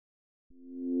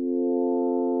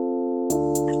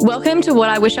Welcome to What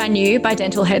I Wish I Knew by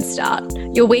Dental Head Start,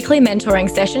 your weekly mentoring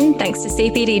session thanks to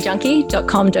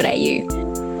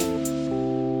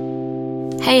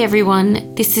cpdjunkie.com.au. Hey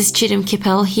everyone, this is Chidam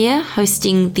Kipel here,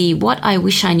 hosting the What I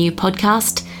Wish I Knew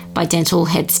podcast by Dental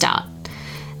Head Start.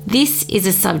 This is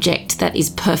a subject that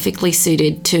is perfectly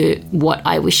suited to what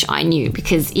I wish I knew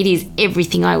because it is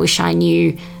everything I wish I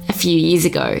knew a few years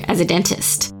ago as a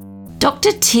dentist.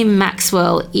 Dr. Tim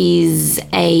Maxwell is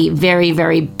a very,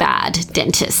 very bad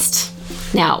dentist.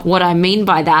 Now, what I mean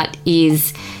by that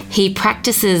is he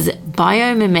practices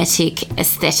biomimetic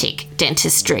aesthetic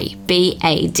dentistry,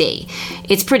 BAD.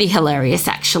 It's pretty hilarious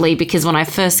actually, because when I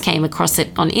first came across it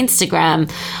on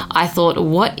Instagram, I thought,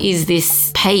 what is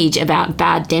this page about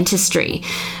bad dentistry?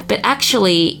 But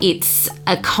actually it's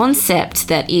a concept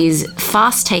that is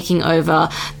fast taking over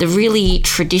the really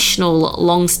traditional,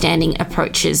 long-standing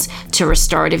approaches to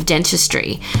restorative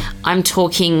dentistry. I'm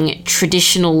talking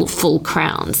traditional full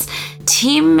crowns.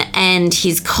 Tim and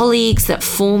his colleagues that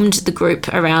formed the group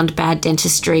around bad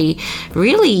dentistry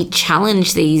really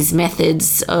challenge these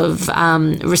methods of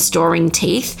restoring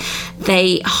teeth.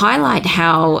 They highlight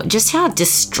how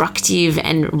destructive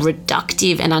and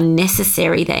reductive and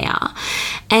unnecessary they are.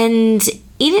 And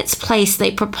in its place, they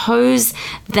propose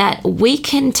that we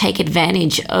can take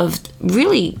advantage of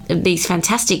really these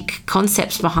fantastic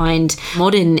concepts behind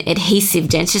modern adhesive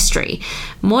dentistry.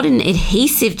 Modern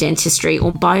adhesive dentistry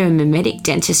or biomimetic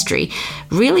dentistry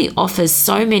really offers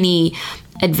so many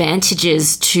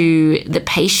advantages to the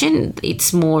patient.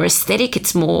 It's more aesthetic,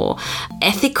 it's more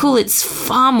ethical, it's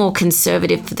far more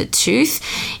conservative for the tooth.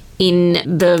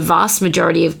 In the vast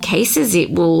majority of cases, it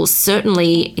will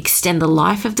certainly extend the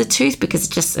life of the tooth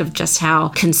because of just how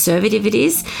conservative it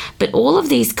is. But all of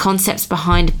these concepts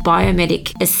behind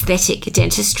biomimetic aesthetic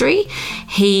dentistry,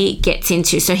 he gets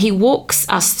into. So he walks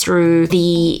us through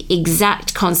the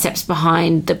exact concepts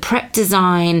behind the prep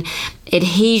design,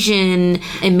 adhesion,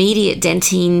 immediate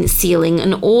dentin sealing,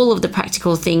 and all of the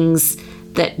practical things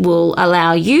that will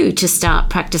allow you to start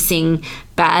practicing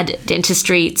bad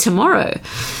dentistry tomorrow.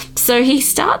 So he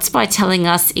starts by telling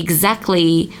us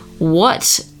exactly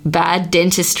what bad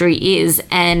dentistry is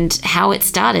and how it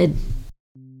started.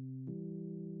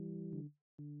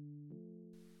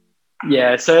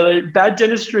 Yeah, so bad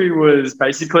dentistry was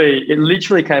basically, it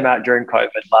literally came out during COVID.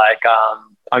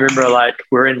 I remember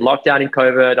we were in lockdown in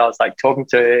COVID. I was I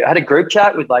had a group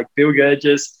chat with Bill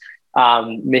Gurgis,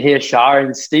 Mihir Shah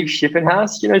and Steve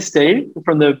Schifferhouse. You know Steve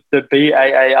from the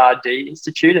BAARD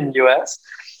Institute in the US?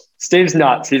 Steve's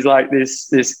nuts. He's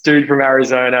this dude from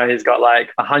Arizona. He's got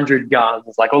 100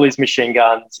 guns, all these machine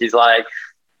guns. He's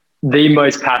the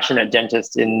most passionate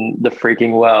dentist in the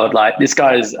freaking world. This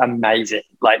guy is amazing,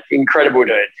 incredible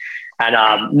dude. And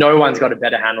no one's got a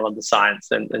better handle on the science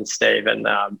than Steve. And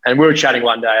we were chatting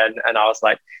one day and I was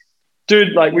like,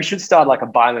 dude, we should start a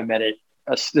biomimetic.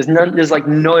 There's no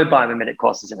biomimetic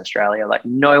courses in Australia.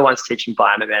 No one's teaching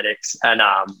biomimetics. And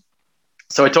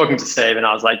so we're talking to Steve and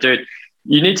I was like, dude,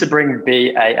 you need to bring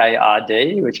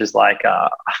BAARD, which is I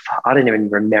don't even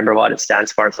remember what it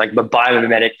stands for. It's the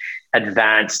Biomimetic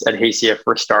Advanced Adhesive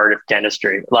Restorative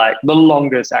Dentistry, the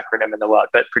longest acronym in the world,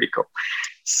 but pretty cool.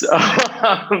 So,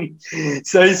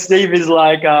 so Steve is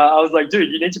I was like, dude,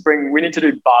 we need to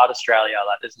do BARD Australia.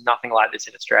 There's nothing like this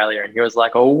in Australia. And he was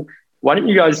like, oh, why don't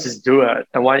you guys just do it?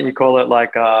 And why don't you call it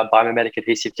biomimetic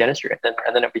adhesive dentistry? And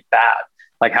then it'd be bad.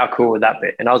 How cool would that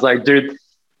be? And I was like, dude,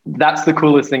 that's the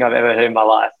coolest thing I've ever heard in my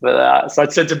life. But so I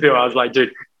said to Bill, I was like,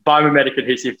 dude, biomimetic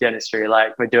adhesive dentistry,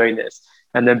 we're doing this.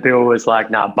 And then Bill was like,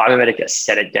 nah, biomimetic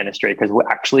aesthetic dentistry, because we'll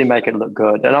actually make it look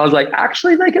good. And I was like,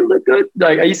 actually make it look good?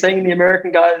 Are you saying the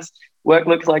American guys' work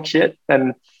looks like shit?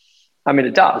 And I mean,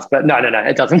 it does, but no,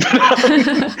 it doesn't.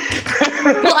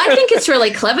 Well, I think it's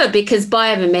really clever because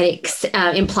biomimetics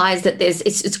implies that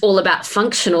it's all about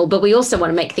functional, but we also want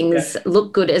to make things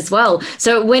look good as well.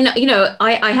 So when,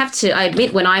 I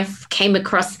admit when I came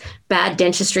across bad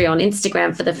dentistry on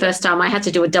Instagram for the first time, I had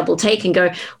to do a double take and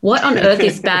go, what on earth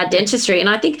is bad dentistry? And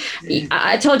I think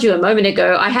I told you a moment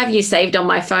ago, I have you saved on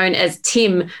my phone as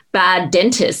Tim Bad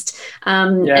Dentist.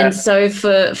 And so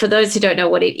for those who don't know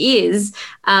what it is,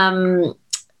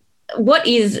 what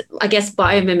is, I guess,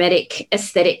 biomimetic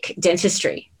aesthetic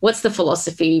dentistry? What's the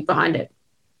philosophy behind it?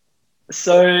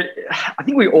 So I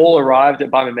think we all arrived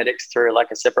at biomimetics through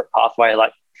a separate pathway.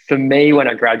 For me, when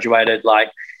I graduated,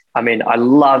 I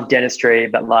love dentistry,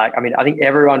 but I think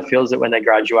everyone feels it when they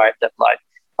graduate that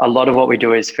a lot of what we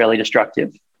do is fairly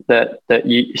destructive. That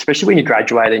you, especially when you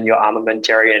graduate and your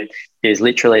armamentarian is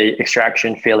literally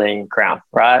extraction, filling, crown,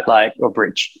 right? Or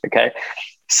bridge. Okay.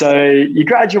 So you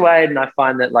graduate, and I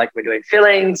find that like we're doing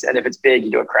fillings, and if it's big,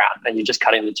 you do a crown, and you're just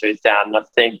cutting the tooth down. And I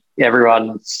think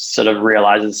everyone sort of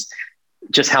realizes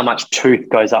just how much tooth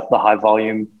goes up the high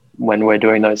volume when we're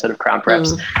doing those sort of crown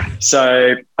preps.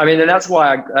 So, I mean, and that's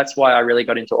why I really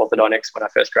got into orthodontics when I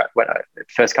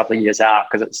first couple of years out,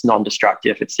 because it's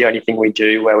non-destructive. It's the only thing we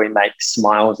do where we make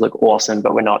smiles look awesome,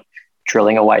 but we're not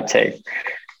drilling away teeth.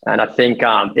 And I think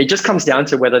it just comes down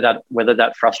to whether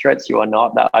that frustrates you or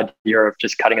not, that idea of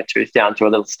just cutting a tooth down to a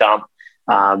little stump.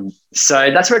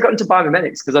 So that's where I got into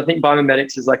biomimetics, because I think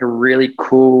biomimetics is like a really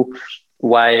cool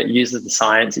way. It uses the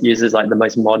science. It uses like the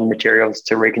most modern materials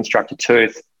to reconstruct a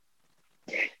tooth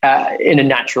in a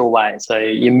natural way. So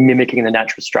you're mimicking the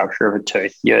natural structure of a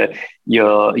tooth. You're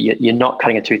not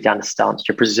cutting a tooth down to stumps.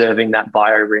 You're preserving that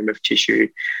bio-rim of tissue.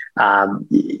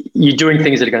 You're doing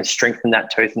things that are going to strengthen that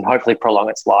tooth and hopefully prolong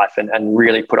its life and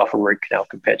really put off a root canal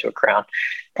compared to a crown.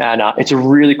 And it's a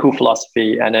really cool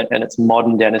philosophy, and it's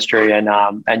modern dentistry.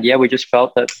 And yeah, we just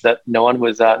felt that no one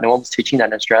was teaching that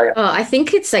in Australia. Oh, I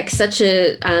think it's like such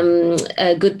a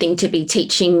good thing to be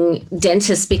teaching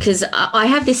dentists, because I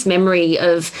have this memory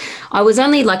of, I was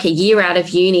only like a year out of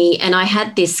uni, and I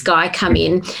had this guy come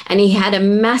in, and he had a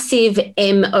massive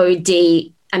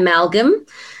MOD amalgam.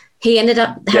 He ended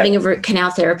up having a root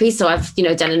canal therapy. So I've,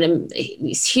 done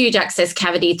this huge access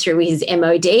cavity through his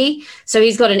MOD. So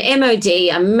he's got an MOD,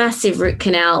 a massive root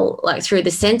canal like through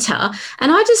the center.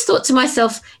 And I just thought to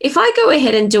myself, if I go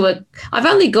ahead and I've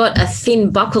only got a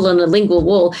thin buccal and a lingual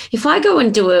wall. If I go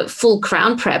and do a full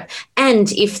crown prep,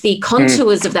 and if the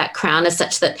contours of that crown are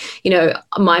such that,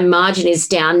 my margin is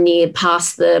down near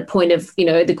past the point of,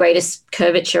 the greatest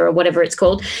curvature or whatever it's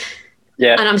called,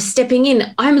 and I'm stepping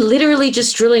in, I'm literally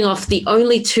just drilling off the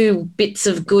only 2 bits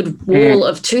of good wall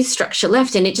of tooth structure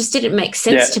left. And it just didn't make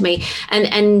sense to me.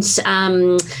 And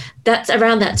that's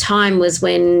around that time was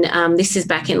when, this is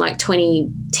back in like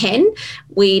 2010,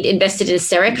 we'd invested in a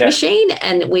CEREC machine,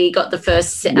 and we got the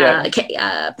first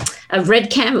a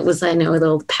red cam. It was, with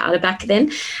all the powder back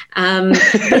then.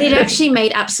 But it actually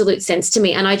made absolute sense to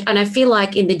me. And I feel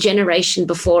like in the generation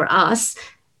before us,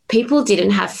 people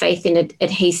didn't have faith in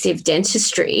adhesive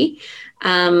dentistry.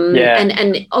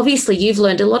 And obviously you've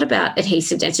learned a lot about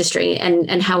adhesive dentistry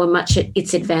and how much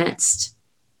it's advanced.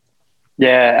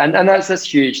 Yeah, and that's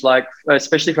huge, like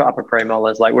especially for upper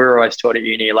premolars. Like we were always taught at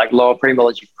uni, like lower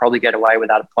premolars you probably get away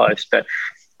without a post, but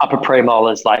upper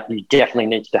premolars, like you definitely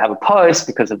need to have a post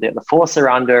because of the force they're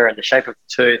under and the shape of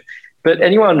the tooth. But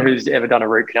anyone who's ever done a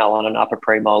root canal on an upper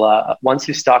premolar, once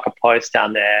you've stuck a post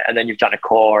down there and then you've done a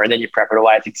core and then you prep it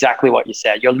away, it's exactly what you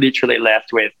said. You're literally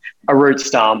left with a root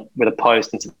stump with a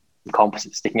post and some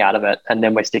composite sticking out of it, and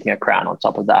then we're sticking a crown on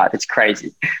top of that. It's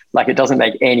crazy. Like it doesn't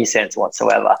make any sense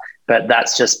whatsoever. But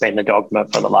that's just been the dogma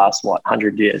for the last,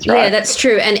 100 years, right? Yeah, that's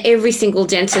true. And every single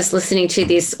dentist listening to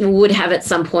this would have at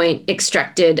some point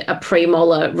extracted a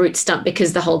premolar root stump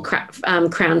because the whole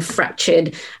crown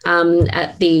fractured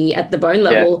at the bone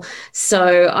level.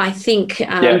 So I think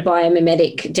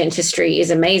biomimetic dentistry is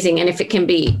amazing. And if it can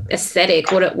be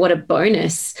aesthetic, what a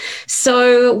bonus.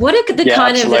 So what are the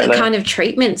kind of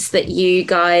treatments that you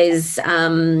guys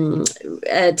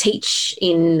teach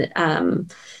in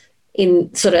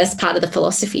sort of as part of the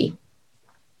philosophy?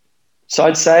 So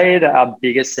I'd say that our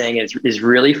biggest thing is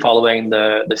really following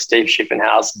the Steve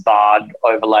Schifferhaus barred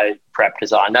overlay prep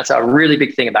design. That's a really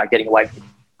big thing about getting away from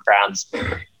crowns.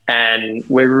 And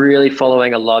we're really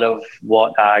following a lot of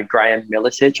what Graham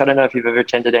Milicic, I don't know if you've ever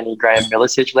attended any Graham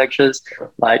Milicic lectures.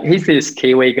 Like he's this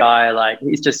Kiwi guy, like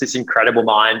he's just this incredible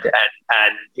mind,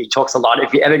 and he talks a lot.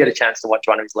 If you ever get a chance to watch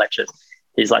one of his lectures,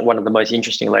 he's like one of the most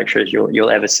interesting lecturers you'll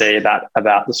ever see about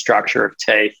the structure of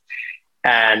teeth.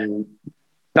 And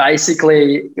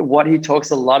basically what he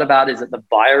talks a lot about is at the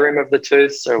biorim of the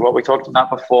tooth. So what we talked about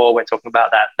before, we're talking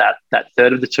about that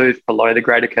third of the tooth below the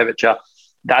greater curvature.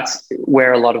 That's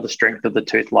where a lot of the strength of the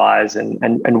tooth lies.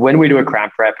 And when we do a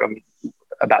crown prep,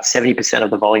 about 70% of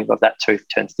the volume of that tooth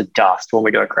turns to dust when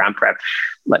we do a crown prep.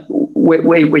 Like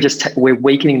we're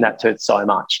weakening that tooth so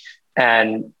much.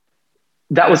 And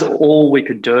that was all we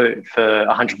could do for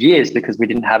 100 years because we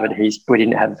didn't have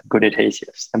good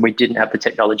adhesives, and we didn't have the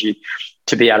technology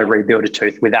to be able to rebuild a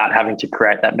tooth without having to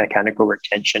create that mechanical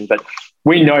retention. But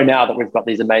we know now that we've got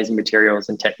these amazing materials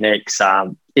and techniques.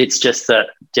 It's just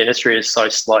that dentistry is so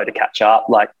slow to catch up.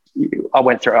 Like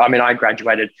I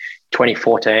graduated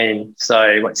 2014,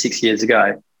 so 6 years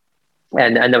ago.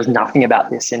 And there was nothing about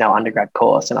this in our undergrad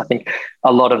course. And I think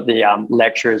a lot of the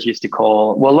lecturers used to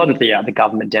call, a lot of the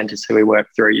government dentists who we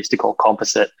worked through used to call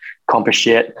compa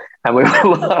shit. And we were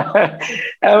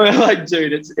like,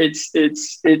 dude,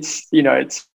 it's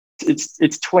it's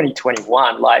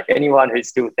 2021. Like, anyone who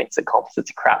still thinks that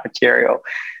composites are crap material,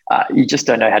 you just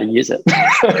don't know how to use it.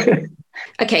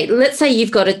 Okay, let's say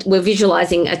we're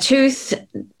visualizing a tooth.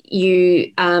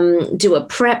 You do a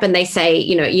prep and they say,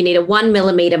 you need a 1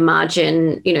 millimeter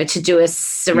margin, to do a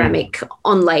ceramic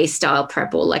onlay style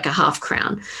prep, or like a half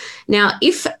crown. Now,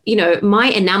 if, my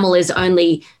enamel is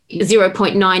only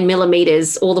 0.9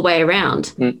 millimeters all the way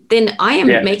around, then I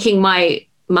am making my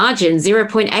margin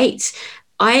 0.8.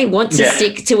 I want to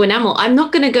stick to enamel. I'm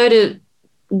not going to go to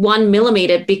 1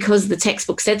 millimeter because the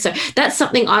textbook said so. That's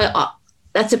something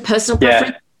that's a personal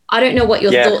preference. I don't know what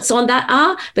your thoughts on that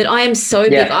are, but I am so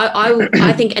big.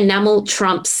 I think enamel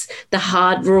trumps the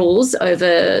hard rules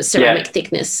over ceramic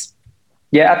thickness.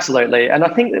 Yeah, absolutely. And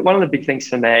I think that one of the big things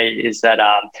for me is that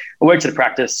I worked at a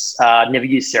practice, never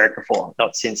used CEREC before,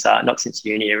 not since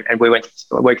uni. And we worked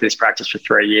at this practice for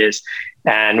 3 years,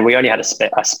 and we only had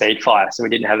a speed fire, so we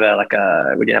didn't have a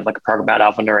programmed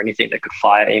oven or anything that could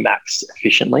fire Emax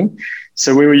efficiently.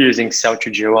 So we were using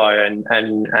Celtra Duo, and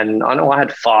I know I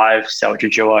had 5 Celtra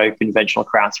Duo conventional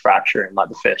crowns fracture in like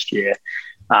the first year.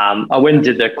 I went and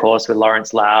did the course with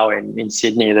Lawrence Lau in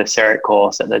Sydney, the CEREC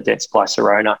course at the Dentsply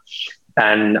Sirona.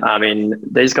 And I mean,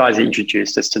 these guys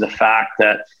introduced us to the fact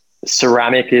that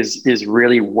ceramic is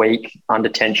really weak under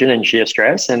tension and shear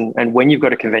stress. And when you've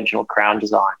got a conventional crown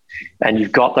design and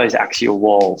you've got those axial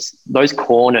walls, those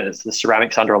corners, the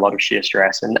ceramic's under a lot of shear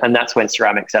stress. And that's when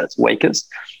ceramic's at its weakest.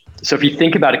 So if you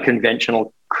think about a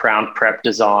conventional crown prep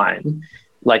design,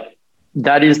 like,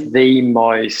 that is the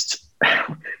most,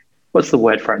 what's the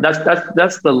word for it?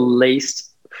 That's the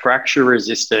least fracture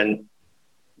resistant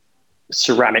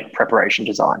ceramic preparation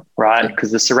design, right?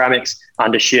 Because the ceramic's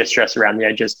under shear stress around the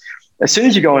edges. As soon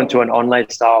as you go into an onlay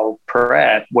style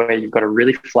prep where you've got a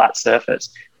really flat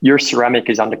surface, your ceramic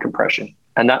is under compression,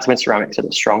 and that's when ceramic's at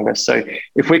its strongest. So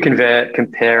if we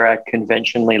compare a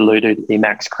conventionally luted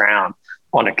Emax crown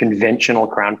on a conventional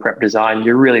crown prep design,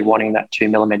 you're really wanting that 2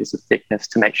 millimeters of thickness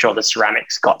to make sure the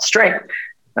ceramic's got strength.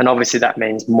 And obviously that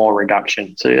means more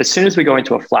reduction. So as soon as we go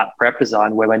into a flat prep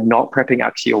design where we're not prepping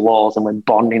axial walls and we're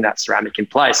bonding that ceramic in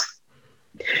place,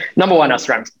 number one, our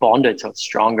ceramic's bonded so it's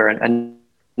stronger. And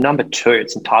number two,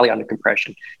 it's entirely under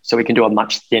compression. So we can do a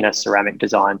much thinner ceramic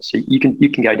design. So you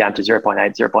can go down to 0.8,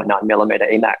 0.9 millimeter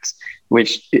Emax,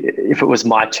 which if it was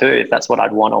my tooth, that's what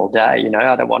I'd want all day.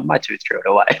 I don't want my tooth drilled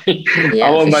away. Yeah,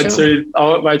 I want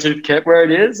my tooth kept where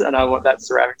it is, and I want that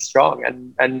ceramic strong.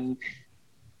 And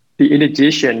in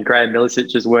addition, Graham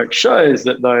Milicich's work shows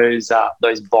that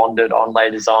those bonded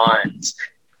onlay designs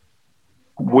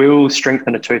will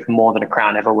strengthen a tooth more than a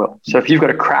crown ever will. So if you've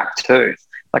got a cracked tooth,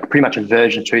 like pretty much a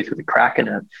virgin tooth with a crack in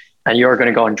it, and you're going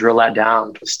to go and drill that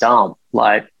down to a stump,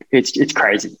 like, it's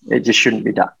crazy. It just shouldn't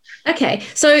be done. Okay,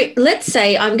 so let's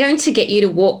say I'm going to get you to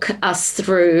walk us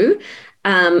through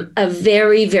a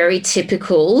very, very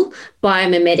typical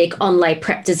biomimetic onlay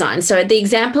prep design. So the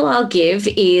example I'll give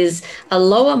is a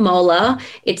lower molar.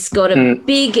 It's got a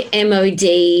big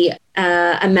MOD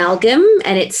amalgam,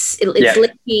 and it's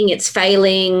leaking, it's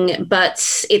failing,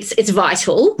 but it's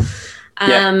vital.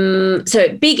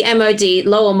 So big MOD,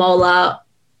 lower molar.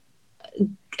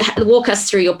 Walk us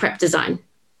through your prep design.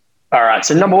 All right.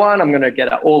 So number one, I'm going to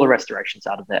get all the restorations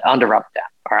out of there under rubber dam.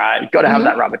 All right. You've got to have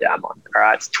that rubber dam on. All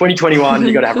right. It's 2021.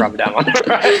 You've got to have rubber dam on.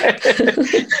 Right?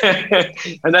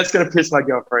 And that's going to piss my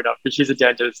girlfriend off because she's a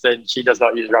dentist and she does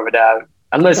not use rubber dam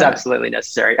unless absolutely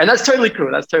necessary. And that's totally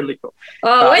cool.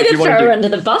 Oh, way to throw her under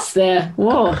the bus there.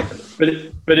 Whoa.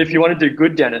 But if you want to do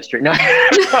good dentistry, no,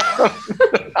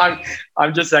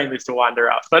 I'm just saying this to wind her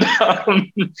up. But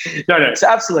no. So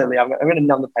absolutely, I'm going to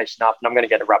numb the patient up and I'm going to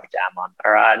get a rubber dam on.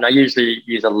 All right. And I usually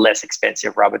use a less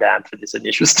expensive rubber dam for this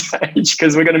initial stage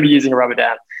because we're going to be using a rubber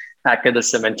dam after the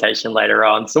cementation later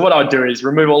on. So what I'll do is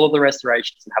remove all of the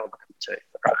restorations and have a look at the tooth.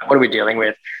 All right. What are we dealing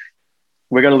with?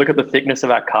 We're going to look at the thickness of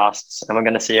our casts and we're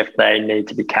going to see if they need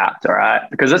to be capped. All right.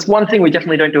 Because that's one thing we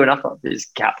definitely don't do enough of is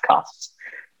cap casts.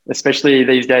 Especially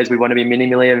these days, we want to be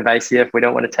minimally invasive. We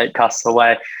don't want to take cusps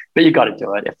away, but you've got to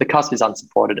do it. If the cusp is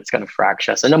unsupported, it's going to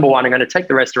fracture. So number one, I'm going to take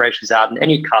the restorations out, and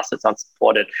any cusp that's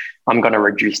unsupported, I'm going to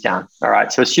reduce down. All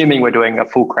right. So assuming we're doing a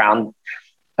full crown,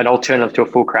 an alternative to a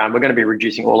full crown, we're going to be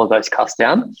reducing all of those cusps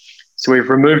down. So we've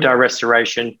removed our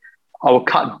restoration. I will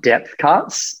cut depth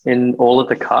cuts in all of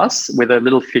the cusps with a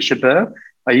little Fisher burr.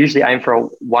 I usually aim for a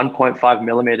 1.5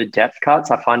 millimeter depth cuts.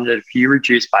 I find that if you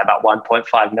reduce by about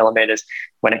 1.5 millimeters,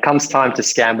 when it comes time to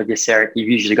scan with your CEREC, you've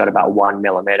usually got about 1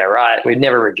 millimeter, right? We've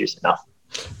never reduced enough.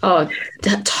 Oh,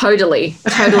 totally.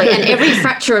 And every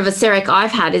fracture of a CEREC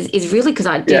I've had is really because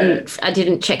I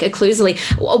didn't check occlusally.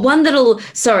 One little,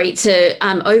 sorry to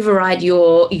override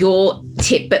your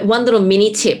tip, but one little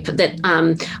mini tip that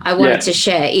I wanted to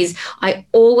share is I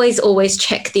always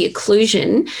check the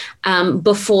occlusion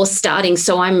before starting.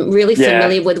 So I'm really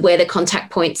familiar with where the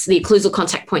occlusal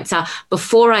contact points are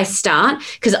before I start,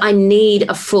 because I need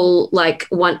a full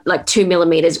 2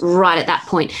 millimeters right at that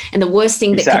point. And the worst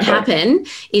thing that can happen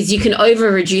is you can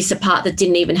over reduce a part that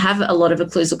didn't even have a lot of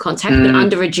occlusal contact, but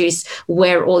under reduce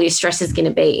where all your stress is going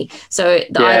to be. So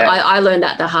I learned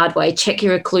that the hard way. Check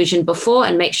your occlusion before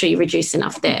and make sure you reduce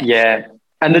enough there. Yeah.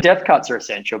 And the depth cuts are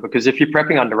essential, because if you're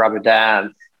prepping under rubber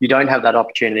dam, you don't have that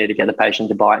opportunity to get the patient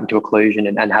to bite into occlusion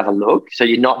and have a look. So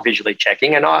you're not visually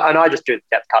checking. And I just do the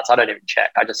depth cuts. I don't even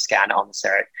check. I just scan it on the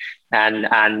CEREC. And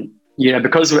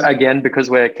because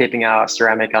we're keeping our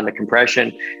ceramic under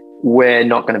compression, we're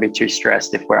not going to be too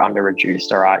stressed if we're under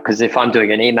reduced, all right? Because if I'm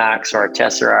doing an Emax or a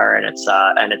Tessera and it's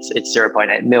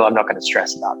 0.8 mil, I'm not going to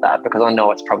stress about that, because I know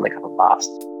it's probably going to last.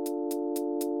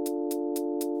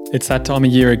 It's that time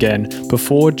of year again.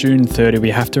 Before June 30, we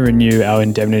have to renew our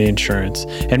indemnity insurance.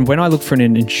 And when I look for an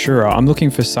insurer, I'm looking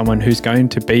for someone who's going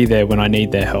to be there when I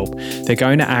need their help. They're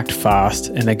going to act fast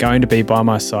and they're going to be by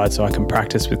my side so I can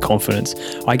practice with confidence.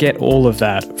 I get all of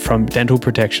that from Dental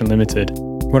Protection Limited.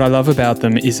 What I love about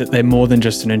them is that they're more than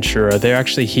just an insurer. They're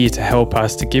actually here to help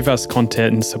us, to give us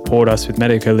content and support us with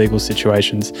medico-legal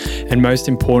situations, and most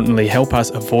importantly, help us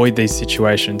avoid these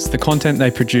situations. The content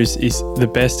they produce is the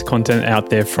best content out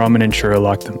there from an insurer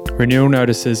like them. Renewal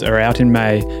notices are out in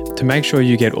May. To make sure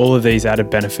you get all of these added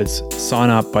benefits, sign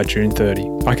up by June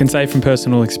 30. I can say from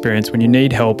personal experience, when you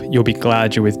need help, you'll be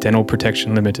glad you're with Dental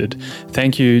Protection Limited.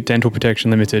 Thank you, Dental Protection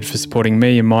Limited, for supporting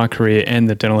me in my career and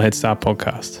the Dental Head Start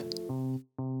podcast.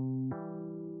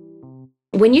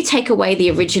 When you take away the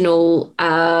original,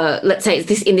 let's say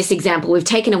in this example, we've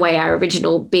taken away our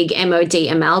original big MOD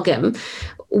amalgam.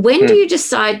 When do you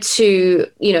decide to,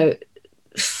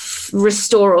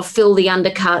 restore or fill the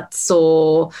undercuts,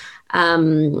 or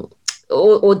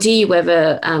do you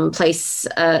ever place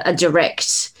a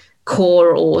direct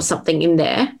core or something in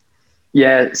there?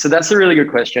 Yeah, so that's a really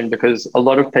good question, because a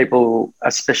lot of people,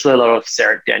 especially a lot of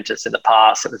CEREC dentists in the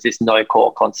past, it was this no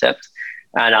core concept.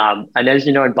 And as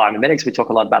you know, in biomimetics, we talk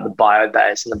a lot about the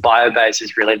biobase, and the biobase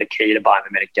is really the key to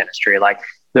biomimetic dentistry. Like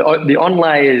the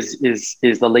onlay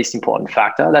is the least important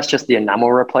factor. That's just the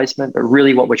enamel replacement. But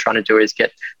really what we're trying to do is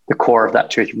get the core of that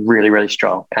tooth really, really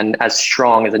strong, and as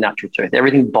strong as a natural tooth.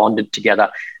 Everything bonded together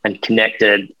and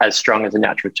connected as strong as a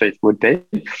natural tooth would be.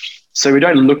 So we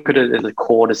don't look at it as a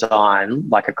core design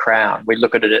like a crown. We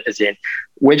look at it as in,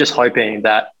 we're just hoping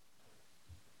that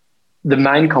the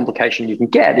main complication you can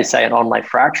get is, say, an onlay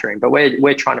fracturing, but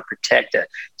we're trying to protect it.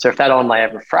 So if that onlay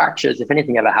ever fractures, if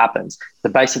anything ever happens, the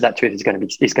base of that tooth is going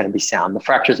to be sound. The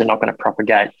fractures are not going to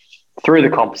propagate through the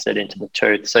composite into the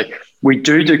tooth. So we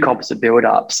do composite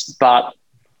build-ups, but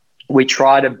we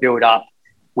try to build up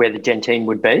where the dentine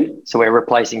would be. So we're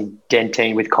replacing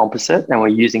dentine with composite, and we're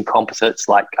using composites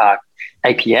like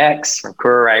APX from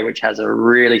Kure, which has a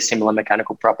really similar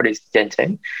mechanical properties to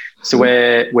dentine. So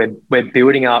we're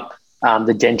building up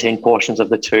the dentine portions of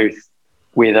the tooth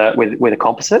with a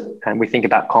composite, and we think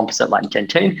about composite like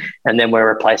dentine, and then we're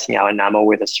replacing our enamel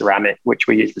with a ceramic, which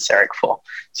we use the CEREC for.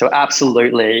 So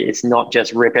absolutely, it's not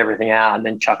just rip everything out and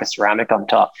then chuck a ceramic on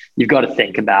top. You've got to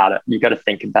think about it. You've got to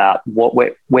think about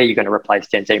where you're going to replace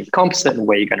dentine with composite and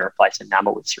where you're going to replace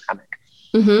enamel with ceramic.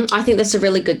 Mm-hmm. I think that's a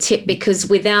really good tip, because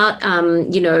without,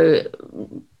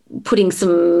 putting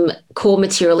some core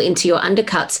material into your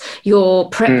undercuts, your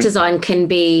prep design can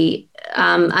be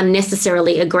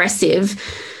unnecessarily aggressive.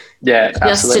 Yeah, just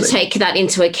absolutely. to take that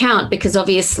into account, because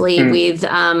obviously with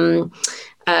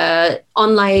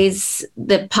onlays,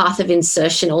 the path of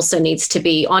insertion also needs to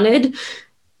be honoured.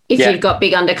 If you've got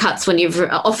big undercuts, when you've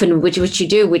often, which you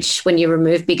do, when you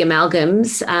remove big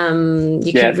amalgams,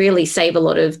 you can really save a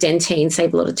lot of dentine,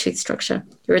 save a lot of tooth structure.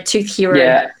 You're a tooth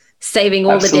hero, saving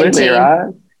all the dentine.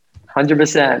 Right?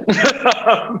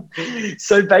 100%.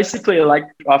 So basically, like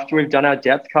after we've done our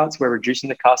depth cuts, we're reducing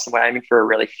the cuts and we're aiming for a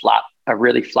really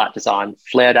flat design,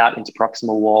 flared out into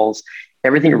proximal walls,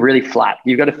 everything really flat.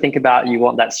 You've got to think about, you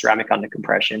want that ceramic under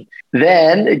compression.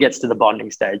 Then it gets to the bonding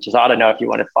stage. So I don't know if you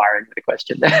want to fire into the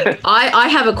question there. I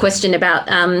have a question about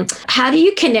how do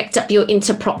you connect up your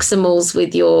interproximals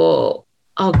with your,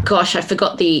 oh gosh, I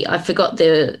forgot the flat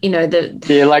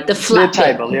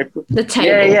table. The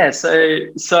table. Yeah.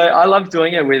 So I love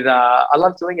doing it with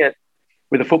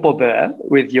with a football burr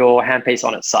with your handpiece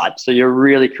on its side. So you're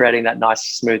really creating that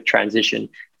nice smooth transition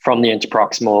from the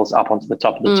interproximals up onto the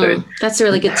top of the tooth. That's a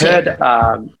really good tip.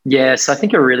 So I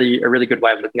think a really good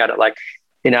way of looking at it, like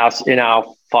in our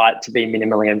fight to be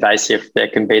minimally invasive, there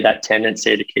can be that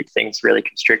tendency to keep things really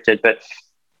constricted, but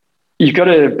you've got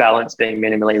to balance being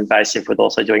minimally invasive with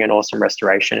also doing an awesome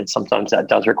restoration. And sometimes that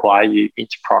does require you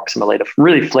interproximally to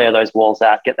really flare those walls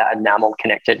out, get that enamel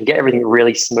connected and get everything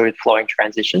really smooth flowing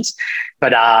transitions.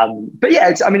 But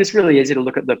yeah, it's really easy to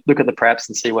look at the preps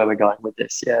and see where we're going with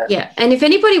this. Yeah. Yeah. And if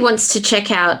anybody wants to check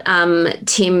out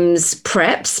Tim's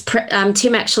preps,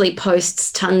 Tim actually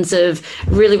posts tons of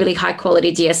really, really high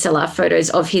quality DSLR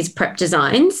photos of his prep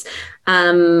designs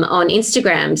on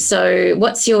Instagram. So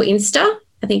what's your Insta?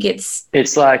 I think it's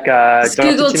like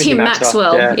Google Tim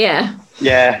Maxwell. Yeah.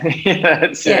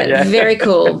 Very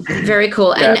cool. Very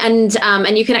cool. Yeah. And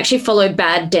you can actually follow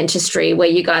Bad Dentistry, where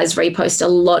you guys repost a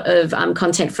lot of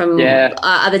content from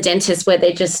other dentists where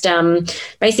they're just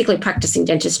basically practicing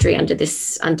dentistry under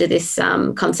this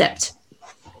concept.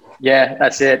 Yeah,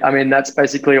 that's it. I mean, that's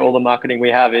basically all the marketing we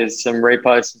have is some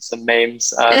reposts and some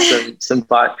memes, some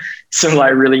like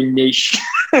really niche.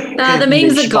 The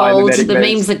memes are gold. The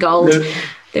memes are gold. They're very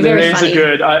funny. The memes are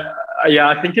good. I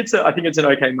think it's an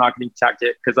okay marketing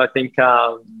tactic, because I think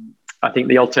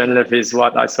the alternative is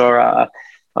what I saw.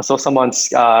 I saw someone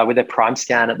with their prime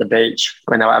scan at the beach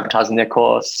when they were advertising their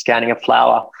course, scanning a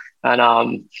flower,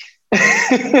 and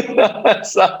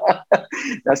that's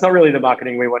not really the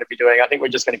marketing we want to be doing. I think we're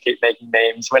just going to keep making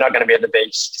memes. We're not going to be at the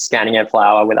beach scanning a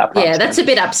flower with our prime scan. That's a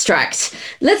bit abstract.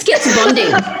 Let's get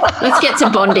to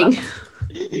bonding.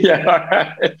 Yeah, all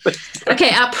right. Okay,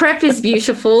 our prep is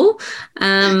beautiful.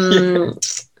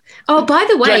 Oh, by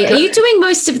the way, are you doing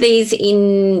most of these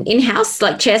in-house,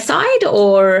 like chairside,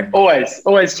 or? Always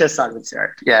chairside with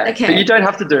CEREC. Yeah. Okay. But you don't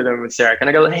have to do them with CEREC. And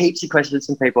I got heaps of questions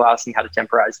from people asking how to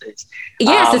temporize these.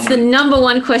 Yes, it's the number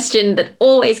one question that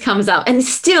always comes up. And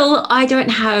still, I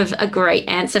don't have a great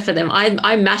answer for them.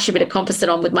 I mash a bit of composite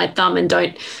on with my thumb and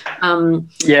don't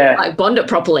like bond it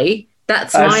properly.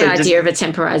 That's my idea of a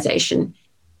temporization.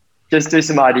 Just do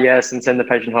some IDS and send the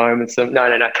patient home and some.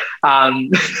 No. I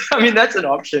mean, that's an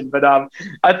option, but I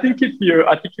think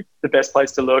the best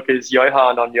place to look is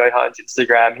Johan on Johan's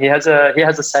Instagram. He has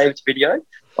a saved video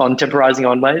on temporizing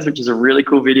onlays, which is a really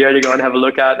cool video to go and have a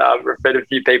look at. We've fed a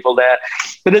few people there,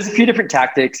 but there's a few different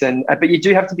tactics, but you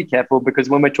do have to be careful, because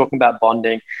when we're talking about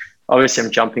bonding, obviously I'm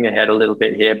jumping ahead a little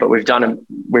bit here, but we're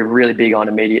really big on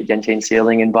immediate dentine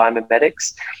sealing in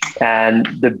biomimetics. And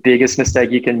the biggest mistake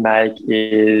you can make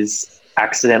is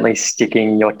accidentally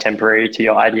sticking your temporary to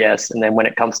your IDS. And then when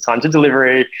it comes time to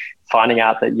delivery, finding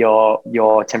out that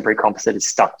your temporary composite is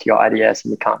stuck to your IDS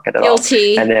and you can't get it off.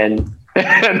 And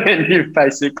then you've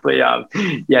basically,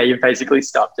 you've basically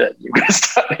stopped it. You've got to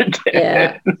start again.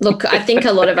 Yeah. Look, I think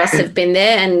a lot of us have been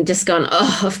there and just gone,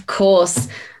 oh, of course.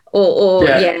 We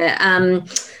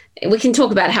can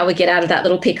talk about how we get out of that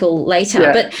little pickle later.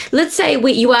 Yeah. But let's say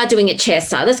you are doing it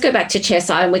chairside. Let's go back to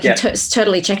chairside, and we can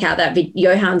totally check out that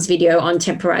Johan's video on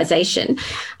temporization.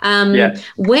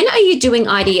 When are you doing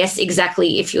IDS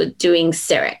exactly if you're doing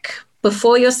CEREC?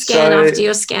 Before your scan, after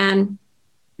your scan?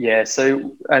 Yeah,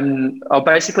 so I'll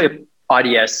basically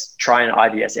try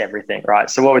and IDS everything, right?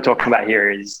 So what we're talking about here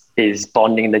is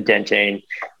bonding the dentine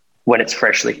when it's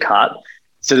freshly cut.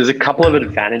 So there's a couple of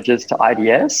advantages to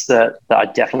IDS that I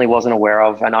definitely wasn't aware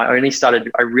of. And I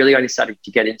really only started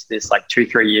to get into this like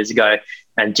 2-3 years ago,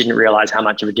 and didn't realize how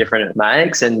much of a difference it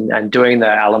makes. And doing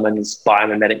the Alleman's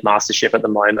biomimetic mastership at the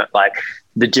moment, like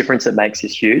the difference it makes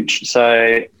is huge.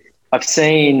 So I've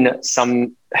seen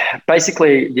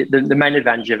basically the main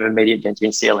advantage of immediate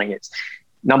dentine sealing is,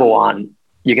 number one,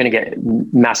 you're going to get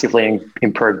massively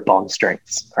improved bond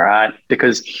strengths, all right?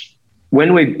 Because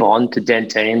when we bond to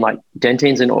dentine, like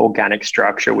dentine's an organic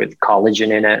structure with collagen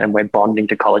in it, and we're bonding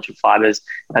to collagen fibers,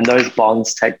 and those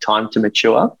bonds take time to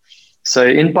mature. So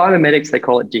in biomimetics, they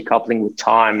call it decoupling with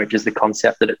time, which is the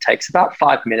concept that it takes about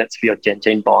 5 minutes for your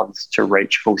dentine bonds to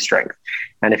reach full strength.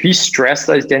 And if you stress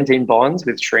those dentine bonds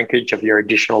with shrinkage of your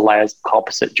additional layers of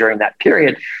composite during that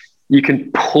period, you can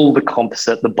pull the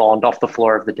bond off the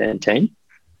floor of the dentine.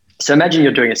 So imagine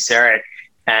you're doing a CEREC,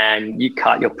 and you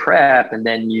cut your prep and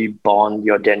then you bond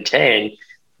your dentine.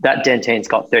 That dentine's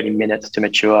got 30 minutes to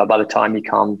mature by the time you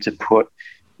come to put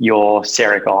your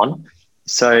CEREC on.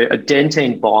 So a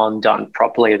dentine bond done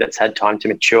properly that's had time to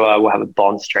mature will have a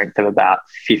bond strength of about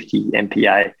 50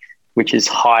 MPa, which is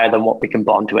higher than what we can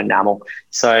bond to enamel.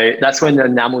 So that's when the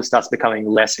enamel starts becoming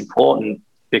less important,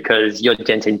 because your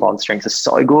dentine bond strengths are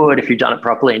so good if you've done it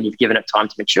properly and you've given it time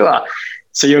to mature.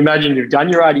 So you imagine you've done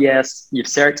your IDS, your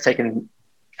CEREC's taken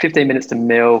 15 minutes to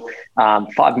mill,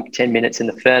 5-10 minutes in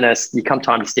the furnace. You come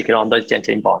time to stick it on, those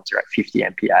dentine bonds are at 50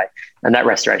 MPa, and that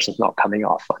restoration is not coming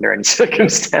off under any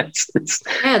circumstances.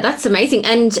 Yeah, that's amazing.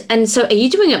 And so are you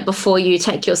doing it before you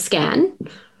take your scan?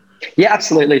 Yeah,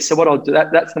 absolutely. So what I'll do,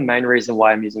 that's the main reason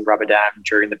why I'm using rubber dam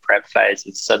during the prep phase,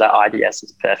 is so that IDS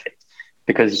is perfect,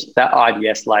 because that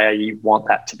IDS layer, you want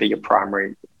that to be your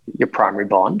primary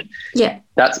bond. Yeah.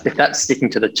 If that's sticking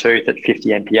to the tooth at 50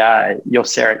 MPa, your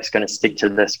CEREC is going to stick to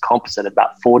this composite at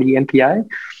about 40 MPa.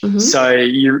 Mm-hmm. So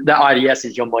that IDS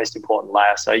is your most important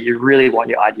layer. So you really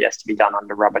want your IDS to be done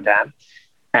under rubber dam.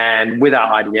 And with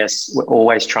our IDS, we're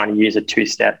always trying to use a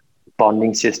 2-step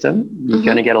bonding system. You're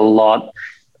going to get a lot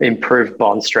improved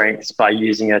bond strengths by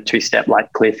using a 2-step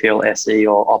like Clearfield SE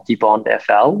or OptiBond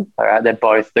FL. All right, they're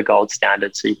both the gold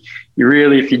standard. So you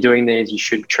really, if you're doing these, you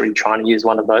should be trying to use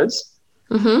one of those.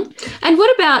 Mm-hmm. And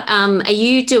what about, are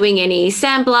you doing any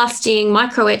sandblasting,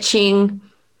 micro etching?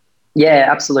 Yeah,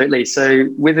 absolutely. So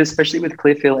especially with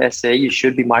Clearfield SE, you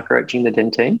should be micro etching the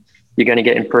dentine. You're going to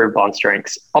get improved bond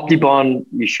strengths. OptiBond,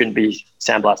 you shouldn't be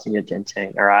sandblasting your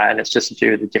dentine, all right? And it's just to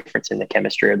do with the difference in the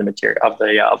chemistry of the material of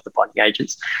the bonding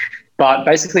agents. But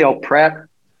basically, I'll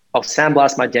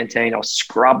sandblast my dentine, I'll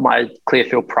scrub my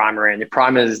Clearfield primer in. Your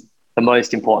primer is the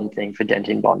most important thing for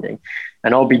dentine bonding.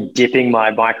 And I'll be dipping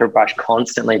my microbrush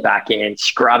constantly back in,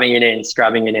 scrubbing it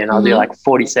in. I'll do like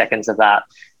 40 seconds of that.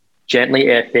 Gently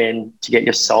air thin to get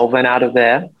your solvent out of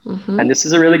there. Mm-hmm. And this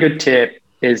is a really good tip,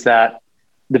 is that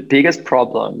the biggest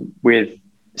problem with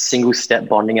single step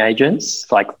bonding agents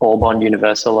like All Bond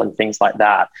Universal and things like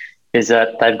that is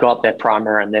that they've got their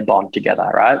primer and their bond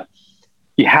together, right?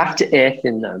 You have to air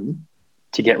thin them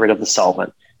to get rid of the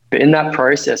solvent. But in that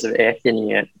process of air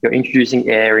thinning it, you're introducing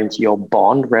air into your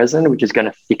bond resin, which is going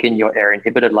to thicken your air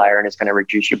inhibited layer and it's going to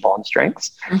reduce your bond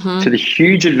strengths. Mm-hmm. So the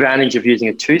huge advantage of using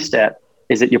a 2-step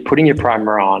is that you're putting your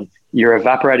primer on, you're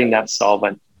evaporating that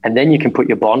solvent, and then you can put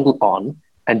your bond on.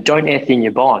 And don't air thin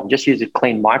your bond. Just use a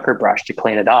clean microbrush to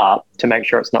clean it up to make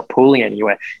sure it's not pooling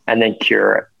anywhere, and then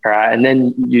cure it. All right. And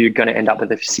then you're going to end up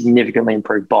with a significantly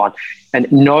improved bond. And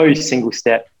no single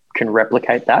step can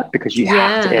replicate that because you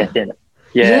have to air thin it.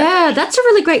 Yeah, that's a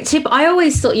really great tip. I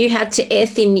always thought you had to air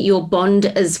thin your bond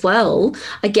as well,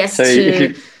 I guess. So that's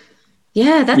a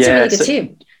really good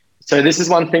tip. So this is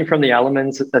one thing from the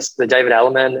Allermans, the David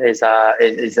Allerman is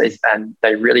and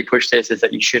they really push this, is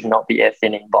that you should not be air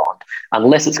thinning bond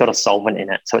unless it's got a solvent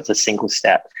in it. So it's a single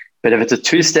step. But if it's a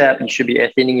 2-step, you should be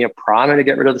air thinning your primer to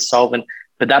get rid of the solvent.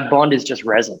 But that bond is just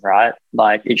resin, right?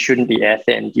 Like it shouldn't be air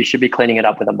thinned. You should be cleaning it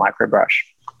up with a microbrush.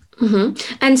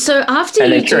 Mm-hmm. And so after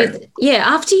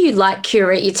you like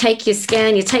cure it, you take your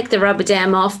scan, you take the rubber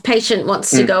dam off, patient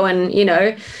wants to go and,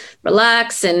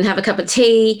 relax and have a cup of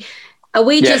tea. Are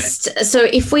we so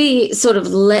if we sort of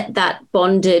let that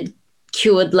bonded,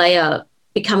 cured layer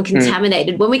become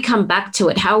contaminated, when we come back to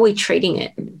it, how are we treating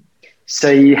it? So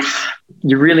you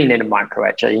really need a micro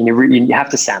etcher. You have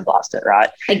to sandblast it, right?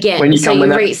 Again, when you're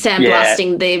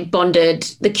sandblasting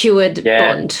the cured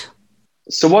bond.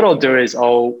 So what I'll do is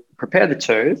I'll prepare the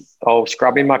tooth, I'll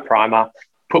scrub in my primer,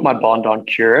 put my bond on,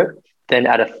 cure it, then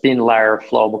add a thin layer of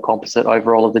flowable composite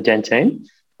over all of the dentine.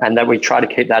 And then we try to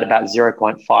keep that about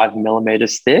 0.5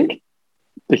 millimeters thick.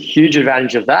 The huge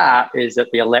advantage of that is that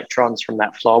the electrons from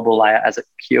that flowable layer, as it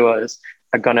cures,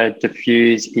 are going to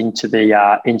diffuse into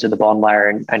the bond layer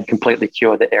and completely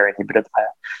cure the air inhibited layer.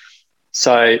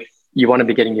 So you want to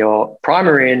be getting your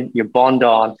primer in, your bond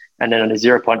on, and then on a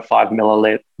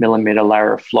 0.5 millimeter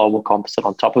layer of flowable composite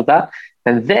on top of that.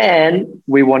 And then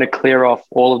we want to clear off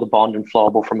all of the bond and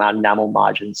flowable from our enamel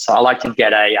margins. So I like to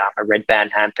get a red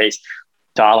band handpiece,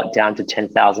 dial it down to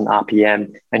 10,000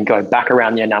 RPM and go back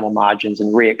around the enamel margins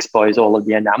and re-expose all of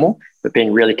the enamel, but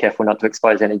being really careful not to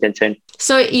expose any dentine.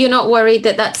 So you're not worried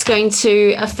that that's going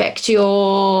to affect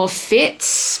your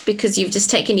fit because you've just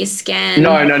taken your scan?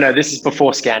 No. This is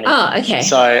before scanning. Oh, okay.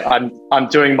 So I'm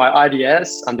doing my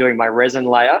IDS, I'm doing my resin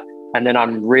layer, and then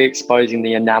I'm re-exposing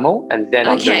the enamel, and then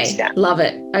I'm doing scan. Love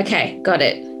it. Okay, got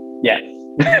it. Yeah.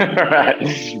 All right.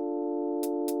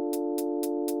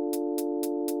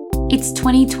 It's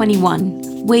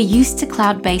 2021. We're used to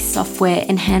cloud-based software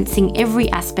enhancing every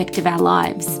aspect of our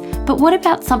lives. But what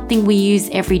about something we use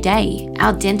every day,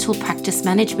 our dental practice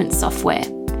management software?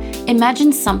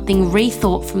 Imagine something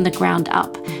rethought from the ground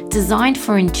up, designed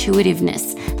for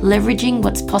intuitiveness, leveraging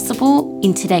what's possible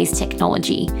in today's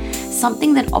technology.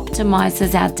 Something that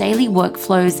optimizes our daily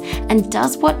workflows and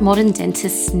does what modern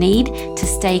dentists need to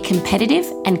stay competitive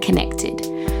and connected.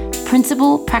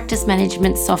 Principal practice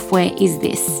management software is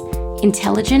this: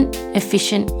 intelligent,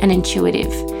 efficient, and intuitive,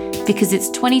 because it's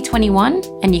 2021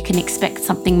 and you can expect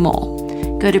something more.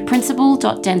 Go to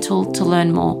principal.dental to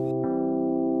learn more.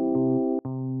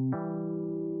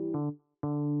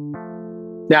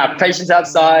 Now, patients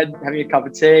outside having a cup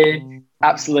of tea,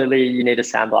 absolutely you need a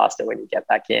sandblaster when you get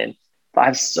back in. But I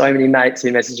have so many mates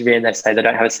who message me and they say they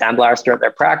don't have a sandblaster at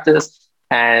their practice.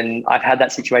 And I've had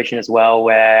that situation as well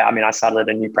where, I started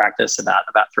a new practice about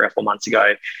 3 or 4 months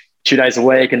ago, 2 days a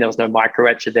week, and there was no micro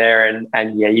etcher there.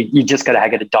 And you just got to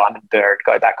get a diamond burr,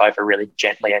 go back over really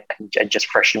gently and just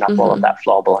freshen up all of that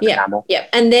flowable enamel. Yeah.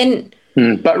 And then,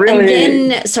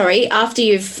 after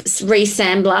you've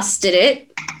re-sandblasted it,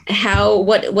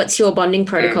 what's your bonding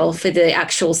protocol for the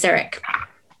actual CEREC?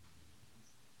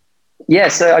 Yeah,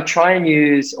 so I try and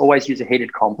always use a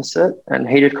heated composite, and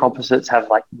heated composites have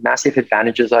like massive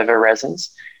advantages over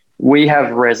resins. We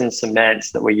have resin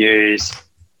cements that we use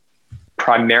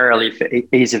primarily for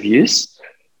ease of use.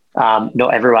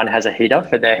 Not everyone has a heater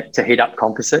to heat up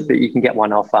composite, but you can get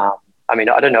one off. I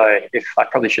don't know if I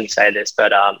probably shouldn't say this,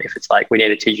 but if it's like we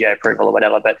need a TGA approval or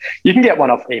whatever, but you can get one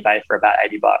off eBay for about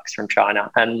 $80 from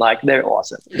China, and like they're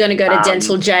awesome. You're going to go to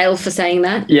dental jail for saying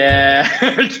that? Yeah.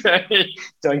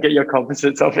 Don't get your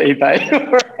composites off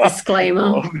eBay.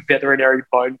 Disclaimer. Or veterinary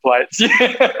bone plates.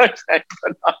 Okay.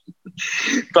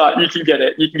 But you can get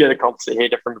it. You can get a composite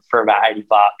heater for about $80,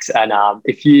 and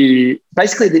if you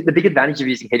basically the big advantage of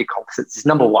using heated composites is,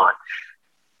 number one,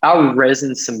 our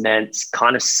resin cements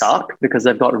kind of suck because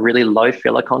they've got really low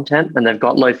filler content, and they've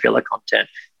got low filler content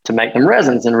to make them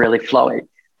resins and really flowy.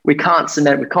 We can't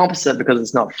cement with composite because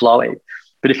it's not flowy.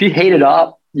 But if you heat it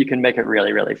up, you can make it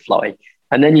really, really flowy.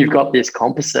 And then you've got this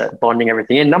composite bonding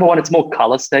everything in. Number one, it's more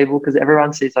color stable because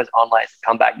everyone sees those onlays that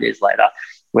come back years later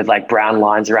with like brown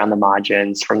lines around the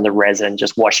margins from the resin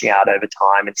just washing out over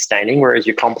time and staining, whereas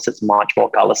your composite's much more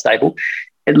color stable.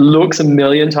 It looks a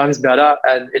million times better,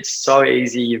 and it's so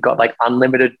easy. You've got like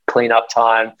unlimited cleanup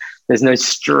time. There's no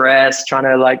stress trying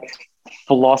to like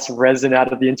floss resin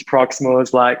out of the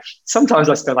interproximals. Like sometimes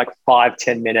I spend like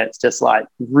 5-10 minutes just like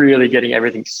really getting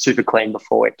everything super clean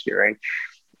before we're curing.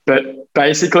 But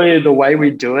basically the way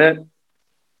we do it,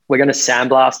 we're going to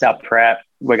sandblast our prep.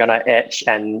 We're going to etch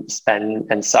and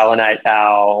selenate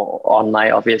our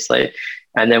onlay, obviously.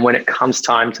 And then when it comes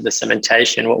time to the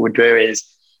cementation, what we'll do is,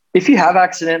 if you have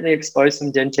accidentally exposed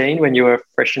some dentine when you were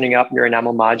freshening up your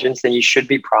enamel margins, then you should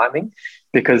be priming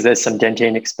because there's some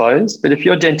dentine exposed. But if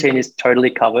your dentine is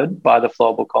totally covered by the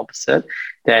flowable composite,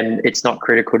 then it's not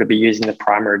critical to be using the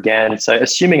primer again. So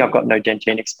assuming I've got no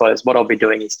dentine exposed, what I'll be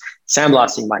doing is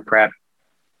sandblasting my prep,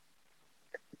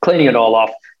 cleaning it all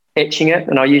off, etching it,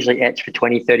 and I'll usually etch for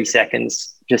 20, 30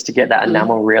 seconds just to get that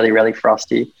enamel really, really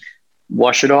frosty.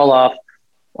 Wash it all off.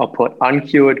 I'll put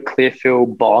uncured clear fill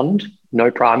bond,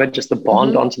 no primer, just the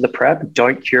bond onto the prep.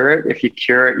 Don't cure it. If you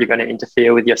cure it, you're going to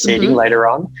interfere with your seating later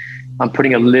on. I'm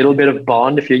putting a little bit of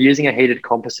bond. If you're using a heated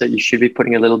composite, you should be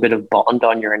putting a little bit of bond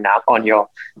on your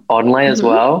onlay as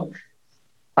well.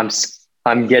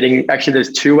 I'm getting, actually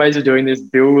there's 2 ways of doing this.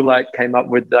 Bill came up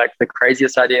with the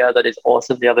craziest idea that is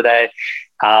awesome the other day.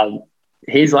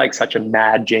 He's such a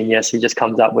mad genius. He just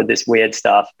comes up with this weird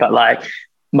stuff. But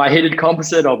my heated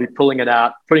composite, I'll be pulling it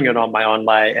out, putting it on my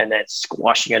onlay, and then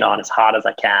squashing it on as hard as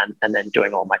I can, and then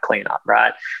doing all my cleanup,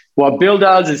 right? What Bill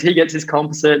does is he gets his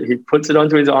composite, he puts it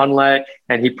onto his onlay,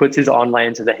 and he puts his onlay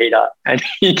into the heater, and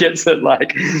he gets it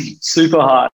super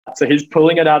hot. So he's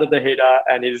pulling it out of the heater,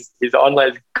 and his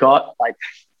onlay's got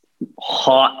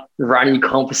hot, runny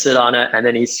composite on it, and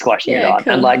then he's squashing it on.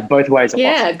 Cool. And both ways are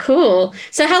awesome. Cool.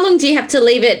 So how long do you have to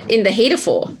leave it in the heater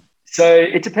for? So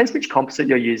it depends which composite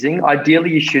you're using.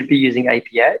 Ideally, you should be using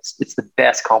APX. It's the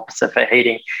best composite for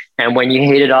heating. And when you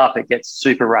heat it up, it gets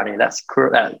super runny. That's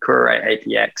Kure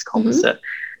APX composite.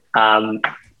 Now,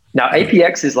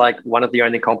 APX is one of the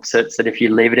only composites that if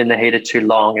you leave it in the heater too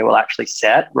long, it will actually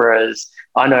set. Whereas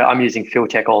I know I'm using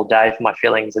Filtech all day for my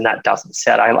fillings, and that doesn't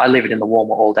set. I leave it in the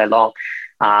warmer all day long.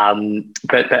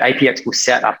 But APX will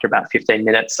set after about 15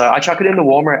 minutes. So I chuck it in the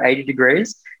warmer at 80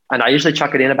 degrees. And I usually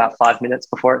chuck it in about 5 minutes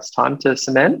before it's time to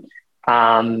cement.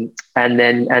 And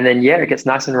then it gets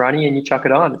nice and runny and you chuck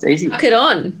it on. It's easy. Chuck it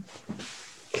on.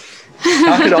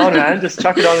 Chuck it on, man. Just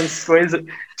chuck it on and squeeze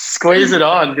it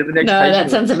on. Get the next patient.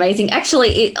 That sounds amazing.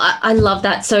 Actually, I love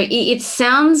that. So it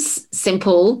sounds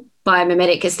simple,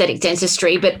 biomimetic aesthetic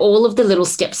dentistry, but all of the little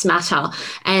steps matter.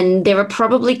 And there are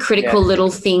probably critical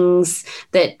little things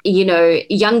that,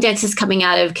 young dentists coming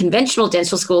out of conventional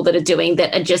dental school that are doing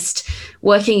that are just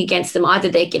working against them. Either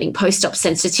they're getting post-op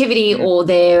sensitivity or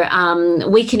they're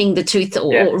weakening the tooth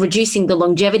or reducing the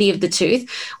longevity of the tooth.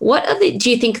 What are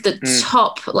do you think the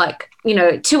top,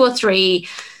 2 or 3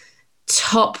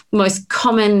 top most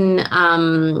common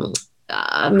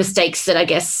mistakes that I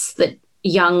guess that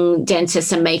young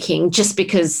dentists are making just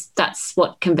because that's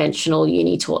what conventional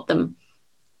uni taught them?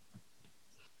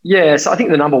 Yeah, so I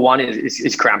think the number one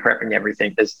is crown prepping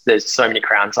everything. There's so many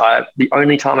crowns. The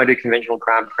only time I do conventional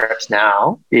crown preps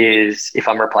now is if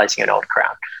I'm replacing an old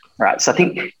crown. Right. So I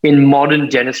think in modern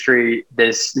dentistry,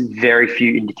 there's very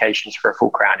few indications for a full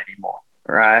crown anymore.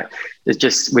 Right.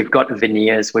 We've got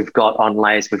veneers, we've got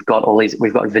onlays, we've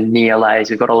got veneer lays,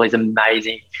 we've got all these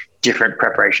amazing different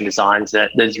preparation designs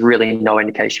that there's really no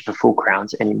indication for full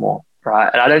crowns anymore. Right.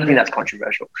 And I don't think that's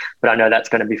controversial, but I know that's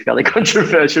going to be fairly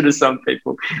controversial to some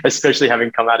people, especially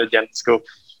having come out of dental school.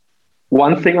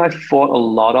 One thing I thought a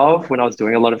lot of when I was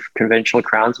doing a lot of conventional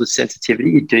crowns was sensitivity.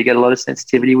 You do get a lot of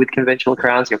sensitivity with conventional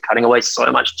crowns. You're cutting away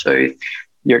so much tooth.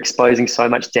 You're exposing so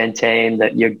much dentine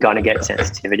that you're going to get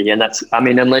sensitivity. And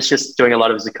unless you're doing a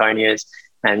lot of zirconias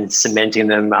and cementing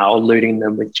them or luting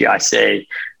them with GIC,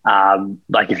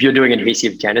 like if you're doing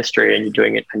adhesive dentistry and you're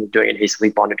doing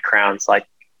adhesively bonded crowns, like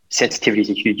sensitivity is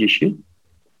a huge issue.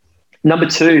 Number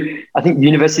two, I think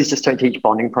universities just don't teach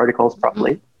bonding protocols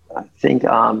properly. I think,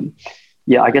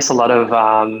 I guess a lot of,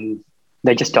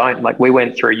 they just don't. Like we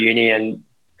went through uni and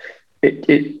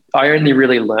I only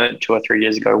really learned 2 or 3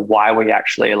 years ago why we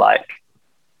actually like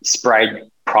sprayed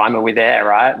primer with air,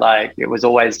 right? Like it was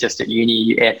always just at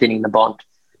uni, air thinning the bond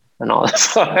and all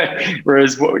that.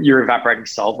 Whereas you're evaporating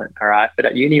solvent, all right? But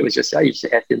at uni, it was just, you just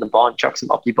air thin the bond, chuck some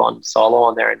OptiBond solo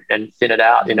on there and thin it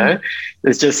out, you know?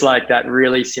 It's just like that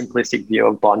really simplistic view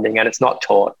of bonding, and it's not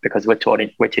taught because we're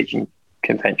teaching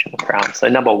conventional crowns. So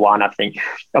number one, I think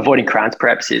avoiding crowns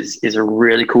preps is a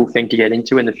really cool thing to get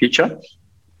into in the future,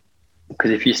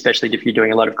 because especially if you're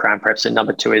doing a lot of crown preps. And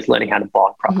number two is learning how to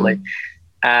bond properly.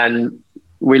 And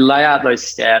we lay out those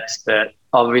steps, but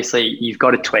obviously you've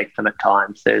got to tweak them at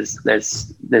times. There's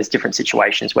different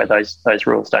situations where those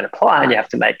rules don't apply and you have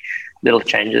to make little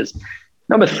changes.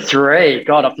 Number three,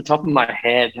 God, off the top of my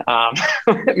head,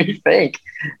 let me think.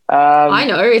 I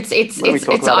know it's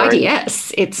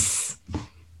IDS. It's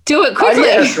do it quickly.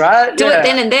 IDS, right? Do it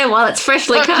then and there while it's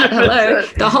freshly cut. Hello,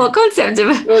 the whole concept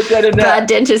of bad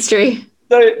dentistry.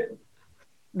 So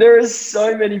there are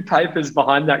so many papers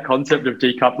behind that concept of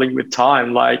decoupling with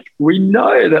time. Like we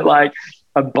know that like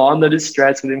a bond that is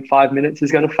stressed within 5 minutes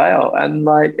is going to fail, and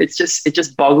like it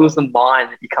just boggles the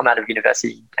mind that you come out of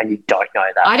university and you don't know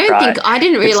that. I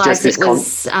didn't realize it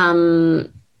was.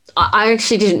 I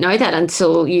actually didn't know that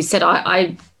until you said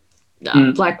I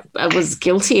was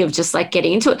guilty of just like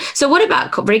getting into it. So what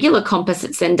about regular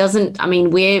composites then?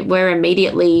 We're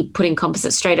immediately putting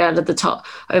composites straight out of the top,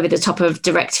 over the top of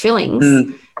direct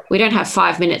fillings. We don't have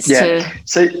 5 minutes to.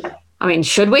 So,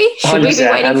 should we? Should we be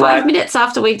waiting 5 minutes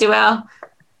after we do our?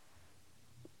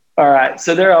 All right.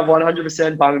 So there are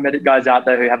 100% biomedic guys out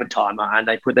there who have a timer and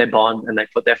they put their bond and they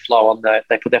put their flow on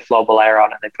they put their flowable layer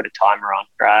on and they put a timer on,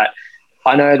 right?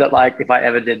 I know that like if I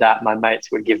ever did that, my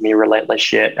mates would give me relentless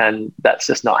shit, and that's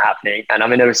just not happening. And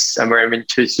I'm in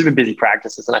two super busy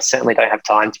practices, and I certainly don't have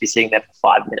time to be sitting there for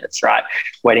 5 minutes, right,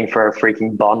 waiting for a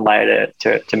freaking bond layer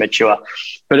to mature.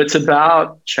 But it's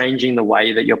about changing the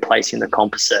way that you're placing the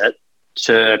composite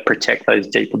to protect those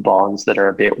deeper bonds that are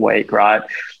a bit weak, right?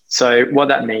 So what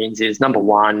that means is, number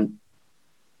one,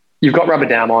 you've got rubber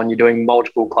dam on, you're doing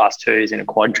multiple class 2s in a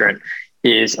quadrant,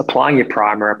 is applying your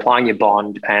primer, applying your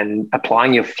bond, and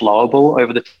applying your flowable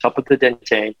over the top of the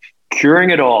dentine, curing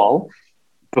it all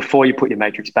before you put your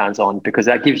matrix bands on, because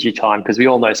that gives you time. Because we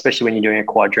all know, especially when you're doing a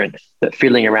quadrant, that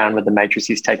fiddling around with the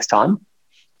matrices takes time.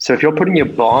 So if you're putting your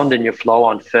bond and your flow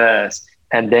on first,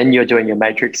 and then you're doing your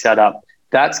matrix setup,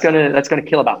 that's gonna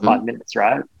kill about 5 minutes,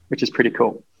 right? Which is pretty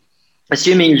cool.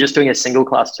 Assuming you're just doing a single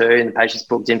class 2 and the patient's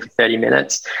booked in for 30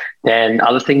 minutes, then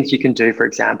other things you can do, for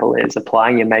example, is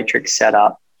applying your matrix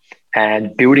setup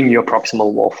and building your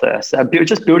proximal wall first.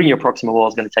 Just building your proximal wall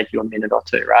is going to take you a minute or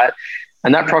two, right?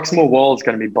 And that proximal wall is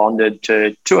going to be bonded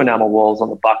to 2 enamel walls on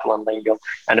the buccal and lingual,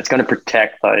 and it's going to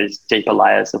protect those deeper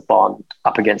layers of bond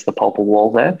up against the pulpal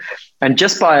wall there. And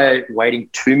just by waiting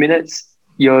 2 minutes,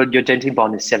 your dentin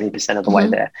bond is 70% of the way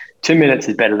there. 2 minutes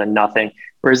is better than nothing.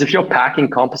 Whereas if you're packing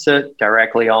composite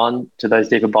directly on to those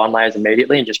deeper bond layers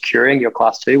immediately and just curing your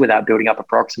class 2 without building up a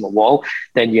proximal wall,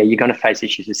 then you're going to face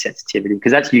issues with sensitivity,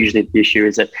 because that's usually the issue,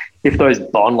 is that if those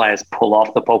bond layers pull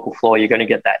off the pulpal floor, you're going to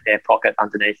get that air pocket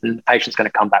underneath and the patient's going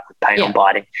to come back with pain on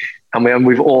biting. And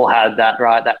we've all had that,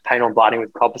 right? That pain on biting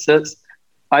with composites.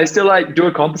 I used to do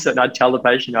a composite and I'd tell the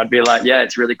patient, I'd be like, yeah,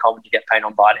 it's really common to get pain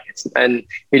on biting. And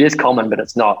it is common, but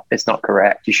it's not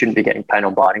correct. You shouldn't be getting pain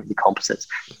on biting with composites.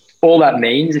 All that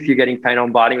means, if you're getting pain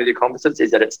on biting with your composites, is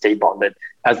that it's debonded.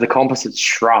 As the composites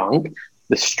shrunk,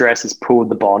 the stress has pulled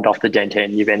the bond off the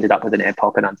dentine. You've ended up with an air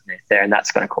pocket underneath there, and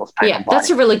that's going to cause pain. Yeah, that's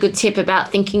a really good tip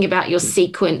about thinking about your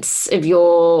sequence of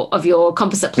your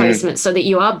composite placement, so that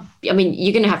you're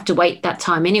going to have to wait that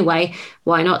time anyway.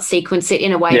 Why not sequence it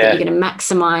in a way that you're going to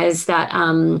maximize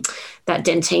that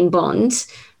dentine bond?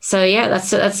 So yeah,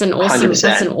 that's an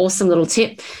awesome little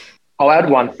tip. I'll add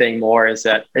one thing more is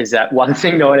that one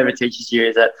thing no one ever teaches you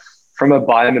is that from a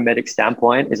biomimetic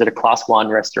standpoint, is that a class 1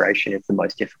 restoration is the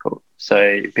most difficult.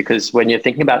 So because when you're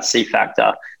thinking about C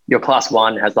factor, your class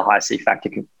 1 has the high C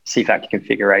factor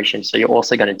configuration. So you're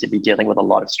also going to be dealing with a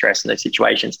lot of stress in those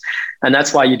situations. And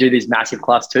that's why you do these massive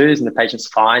class 2s and the patient's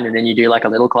fine. And then you do like a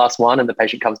little class 1 and the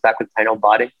patient comes back with pain on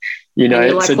biting. And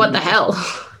you're like, what the hell?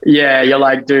 Yeah, you're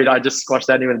like, dude, I just squashed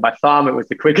that in with my thumb. It was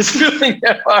the quickest feeling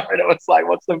ever. And it was like,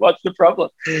 what's the problem?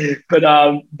 But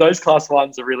those class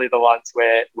 1s are really the ones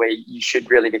where you should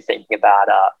really be thinking about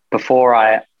before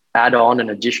I add on an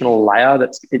additional layer.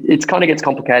 It's kind of gets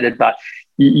complicated, but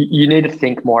you need to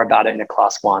think more about it in a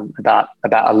class 1, about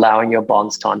allowing your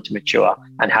bonds time to mature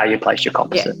and how you place your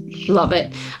composite. Yeah, love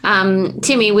it.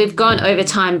 Timmy, we've gone over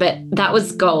time, but that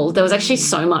was gold. There was actually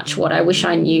so much what I wish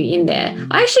I knew in there.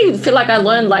 I actually feel like I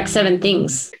learned like 7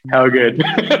 things. How good.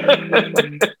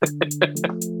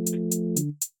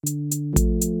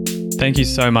 Thank you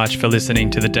so much for listening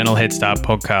to the Dental Head Start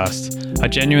podcast. I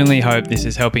genuinely hope this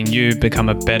is helping you become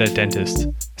a better dentist.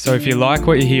 So if you like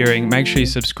what you're hearing, make sure you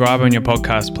subscribe on your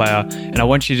podcast player, and I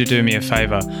want you to do me a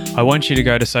favor. I want you to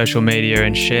go to social media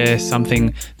and share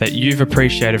something that you've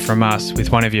appreciated from us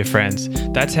with one of your friends.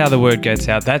 That's how the word gets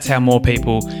out. That's how more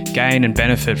people gain and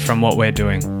benefit from what we're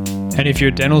doing. And if you're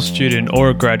a dental student or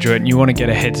a graduate and you want to get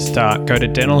a head start, go to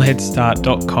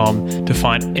dentalheadstart.com to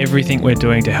find everything we're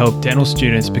doing to help dental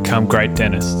students become great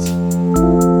dentists.